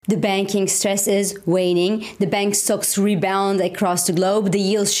The banking stress is waning. The bank stocks rebound across the globe. The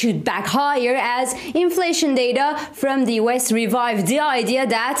yields shoot back higher as inflation data from the US revived the idea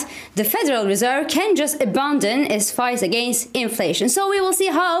that the Federal Reserve can just abandon its fight against inflation. So we will see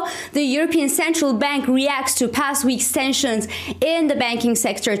how the European Central Bank reacts to past week's tensions in the banking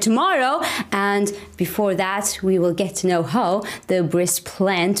sector tomorrow. And before that, we will get to know how the Brits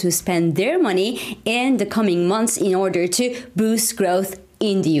plan to spend their money in the coming months in order to boost growth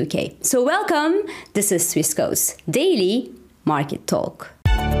in the UK. So welcome, this is Swissquote's Daily Market Talk.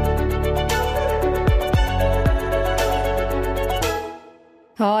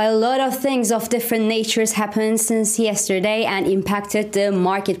 A lot of things of different natures happened since yesterday and impacted the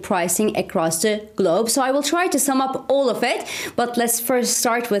market pricing across the globe. So I will try to sum up all of it, but let's first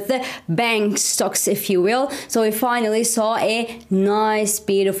start with the bank stocks, if you will. So we finally saw a nice,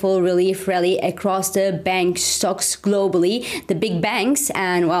 beautiful relief rally across the bank stocks globally. The big banks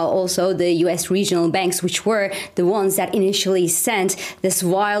and also the US regional banks, which were the ones that initially sent this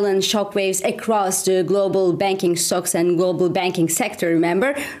violent shockwaves across the global banking stocks and global banking sector,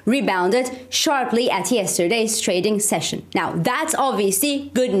 remember, rebounded sharply at yesterday's trading session. Now, that's obviously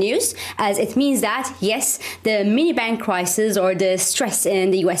good news, as it means that, yes, the mini bank crisis or the stress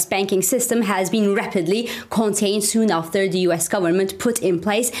in the US banking system has been rapidly contained soon after the US government put in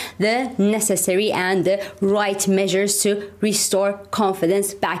place the necessary and the right measures to restore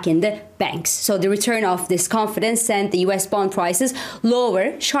confidence back in the banks. So the return of this confidence sent the US bond prices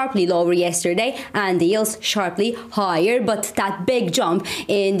lower, sharply lower yesterday, and the yields sharply higher. But that big jump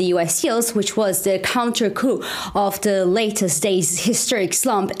in the US yields, which was the counter coup of the latest day's historic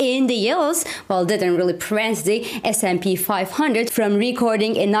slump in the yields, didn't really prevent the S&P 500 from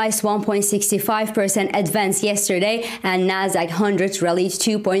recording a nice 1.65% advance yesterday, and Nasdaq 100 rallied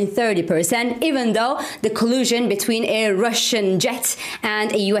 2.30%, even though the collusion between a Russian jet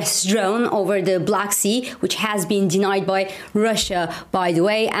and a US drone over the Black Sea, which has been denied by Russia, by the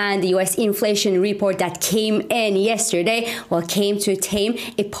way, and the US inflation report that came in yesterday, came to tame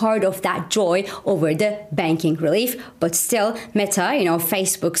a part of that joy over the banking relief. But still, Meta,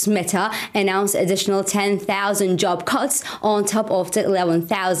 Facebook's Meta, announced additional 10,000 job cuts on top of the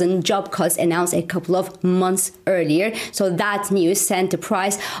 11,000 job cuts announced a couple of months earlier. So that news sent the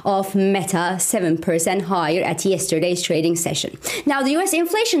price of Meta 7% higher at yesterday's trading session. Now, the US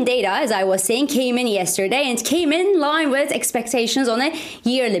inflation data, as I was saying, came in yesterday and came in line with expectations on a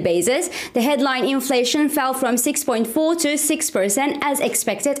yearly basis. The headline inflation fell from 6.4 to 6% as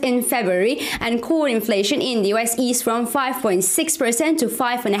expected in February, and core inflation in the US eased from 5.6% to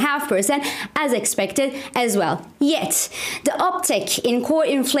 5.5% as expected as well. Yet, the uptick in core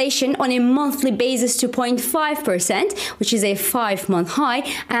inflation on a monthly basis to 0.5%, which is a 5-month high,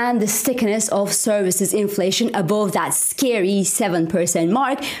 and the stickiness of services inflation above that scary 7%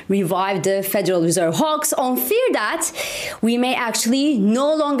 mark revived the Federal Reserve hawks on fear that we may actually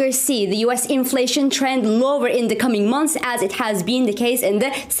no longer see the US inflation trend lower in the coming months, as it has been the case in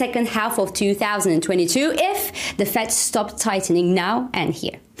the second half of 2022 if the Fed stopped tightening now and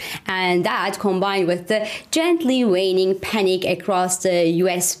here. And that, combined with the gently waning panic across the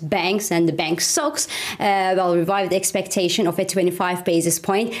US banks and the bank stocks, revived the expectation of a 25 basis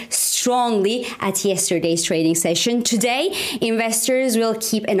point strongly at yesterday's trading session. Today, investors will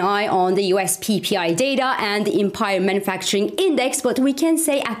keep an eye on the US PPI data and the Empire Manufacturing Index, but we can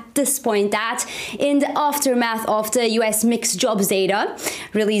say at this point that in the aftermath of the US mixed jobs data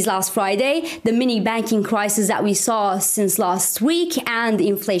released last Friday, the mini banking crisis that we saw since last week, and the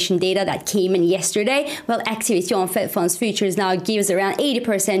inflation data that came in yesterday, activity on Fed funds futures now gives around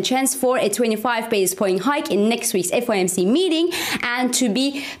 80% chance for a 25 basis point hike in next week's FOMC meeting. And to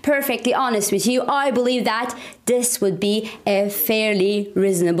be perfectly honest with you, I believe that this would be a fairly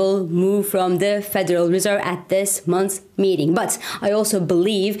reasonable move from the Federal Reserve at this month's meeting. But I also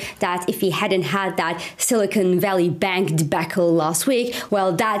believe that if we hadn't had that Silicon Valley Bank debacle last week,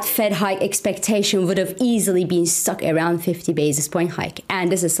 that Fed hike expectation would have easily been stuck around 50 basis point hike.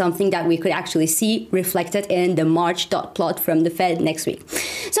 And this is something that we could actually see reflected in the March dot plot from the Fed next week.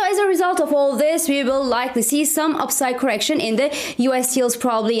 So as a result of all this, we will likely see some upside correction in the US yields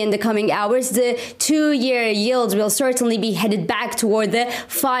probably in the coming hours. The 2-year yields will certainly be headed back toward the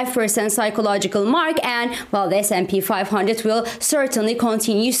 5% psychological mark, and the S&P 500 500 will certainly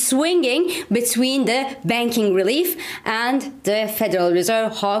continue swinging between the banking relief and the Federal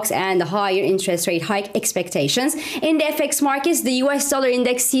Reserve hawks and the higher interest rate hike expectations. In the FX markets, the US dollar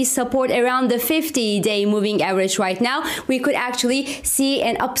index sees support around the 50-day moving average right now. We could actually see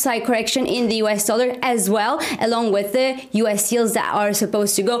an upside correction in the US dollar as well, along with the US yields that are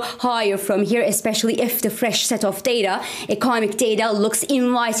supposed to go higher from here, especially if the fresh set of data, economic data, looks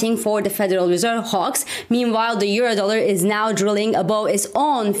inviting for the Federal Reserve hawks. Meanwhile, the euro dollar is now drilling above its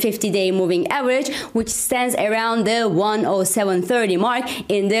own 50-day moving average, which stands around the 107.30 mark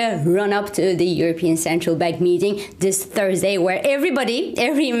in the run-up to the European Central Bank meeting this Thursday, where every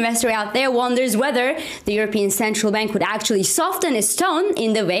investor out there wonders whether the European Central Bank would actually soften its tone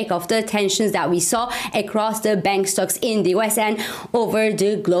in the wake of the tensions that we saw across the bank stocks in the US and over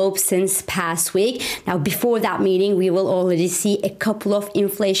the globe since past week. Now, before that meeting, we will already see a couple of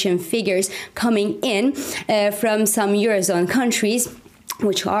inflation figures coming in from some Eurozone countries,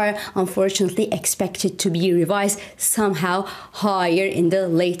 which are unfortunately expected to be revised somehow higher in the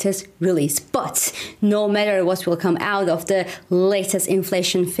latest release. But no matter what will come out of the latest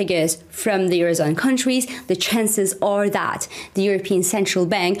inflation figures from the Eurozone countries, the chances are that the European Central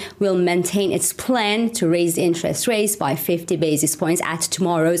Bank will maintain its plan to raise the interest rates by 50 basis points at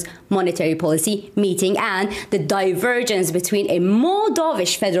tomorrow's monetary policy meeting, and the divergence between a more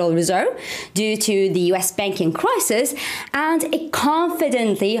dovish Federal Reserve due to the US banking crisis and a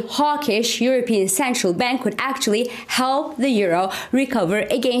confidently hawkish European Central Bank would actually help the euro recover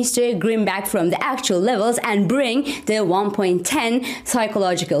against the greenback from the actual levels and bring the 1.10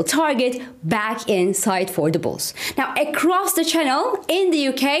 psychological target back in sight for the bulls. Now, across the channel in the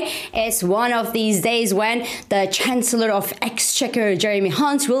UK, it's one of these days when the Chancellor of Exchequer, Jeremy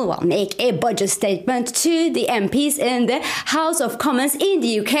Hunt, will make a budget statement to the MPs in the House of Commons in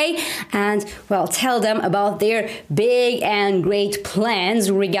the UK and, tell them about their big and great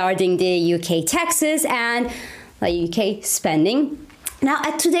plans regarding the UK taxes and the UK spending. Now,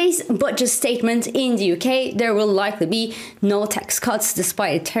 at today's budget statement in the UK, there will likely be no tax cuts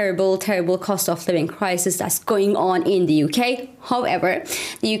despite a terrible cost of living crisis that's going on in the UK. However,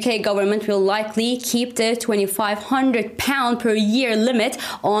 the UK government will likely keep the £2,500 per year limit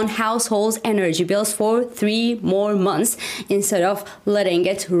on households' energy bills for 3 more months instead of letting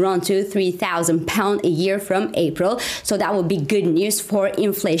it run to £3,000 a year from April. So that would be good news for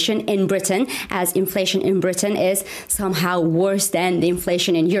inflation in Britain, as inflation in Britain is somehow worse than the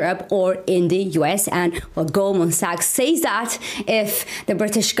inflation in Europe or in the US. And Goldman Sachs says that if the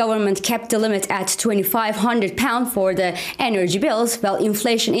British government kept the limit at £2,500 for the energy bills,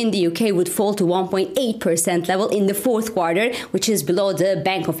 inflation in the UK would fall to 1.8% level in the fourth quarter, which is below the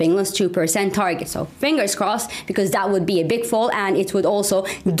Bank of England's 2% target. So fingers crossed, because that would be a big fall, and it would also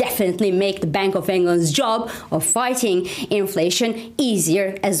definitely make the Bank of England's job of fighting inflation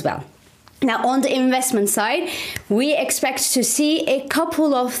easier as well. Now, on the investment side, we expect to see a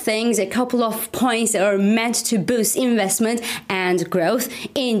couple of things, a couple of points that are meant to boost investment and growth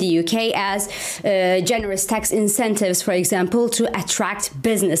in the UK, as generous tax incentives, for example, to attract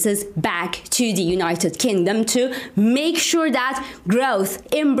businesses back to the United Kingdom to make sure that growth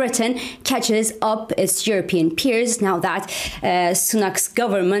in Britain catches up its European peers, now that Sunak's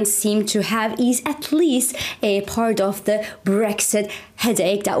government seemed to have eased at least a part of the Brexit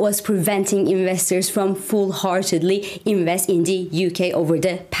headache that was preventing investors from full-heartedly invest in the UK over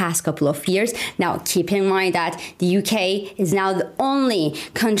the past couple of years. Now, keep in mind that the UK is now the only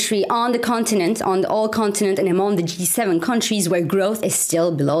country on the continent, on the old continent, and among the G7 countries where growth is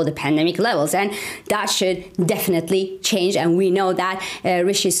still below the pandemic levels, and that should definitely change. And we know that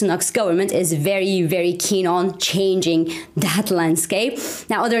Rishi Sunak's government is very, very keen on changing that landscape.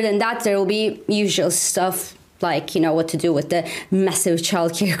 Now, other than that, there will be usual stuff like, what to do with the massive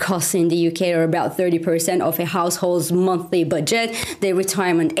childcare costs in the UK, or about 30% of a household's monthly budget, the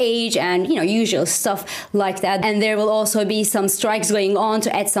retirement age, and, usual stuff like that. And there will also be some strikes going on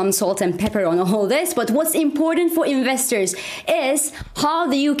to add some salt and pepper on all this. But what's important for investors is how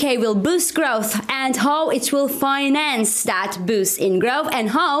the UK will boost growth and how it will finance that boost in growth,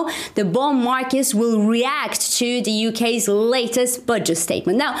 and how the bond markets will react to the UK's latest budget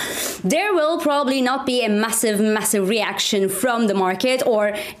statement. Now, there will probably not be a massive reaction from the market or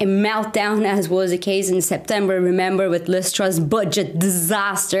a meltdown, as was the case in September, remember, with Liz Truss' budget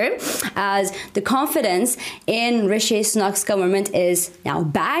disaster, as the confidence in Rishi Sunak's government is now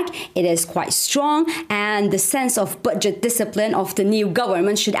back. It is quite strong, and the sense of budget discipline of the new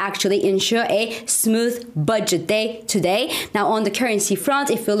government should actually ensure a smooth budget day today. Now, on the currency front,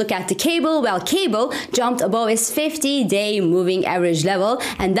 if we look at the cable, cable jumped above its 50-day moving average level,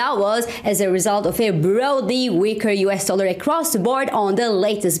 and that was as a result of a broadly see weaker US dollar across the board on the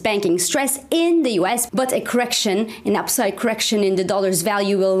latest banking stress in the US, but an upside correction in the dollar's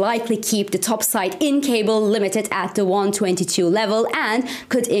value will likely keep the topside in cable limited at the 122 level and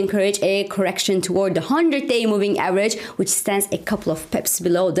could encourage a correction toward the 100-day moving average, which stands a couple of pips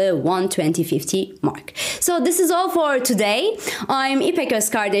below the 120.50 mark. So this is all for today. I'm İpek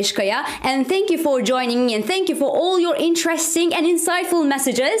Özkardeşkaya, and thank you for joining me, and thank you for all your interesting and insightful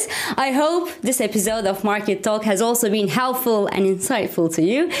messages. I hope this episode of Market Talk has also been helpful and insightful to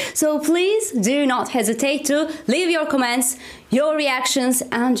you. So please do not hesitate to leave your comments, your reactions,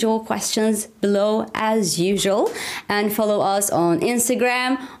 and your questions below as usual. And follow us on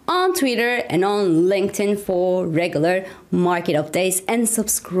Instagram, on Twitter, and on LinkedIn for regular market updates. And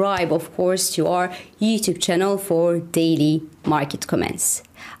subscribe, of course, to our YouTube channel for daily market comments.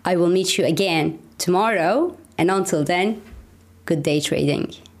 I will meet you again tomorrow. And until then, good day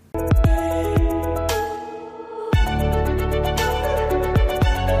trading.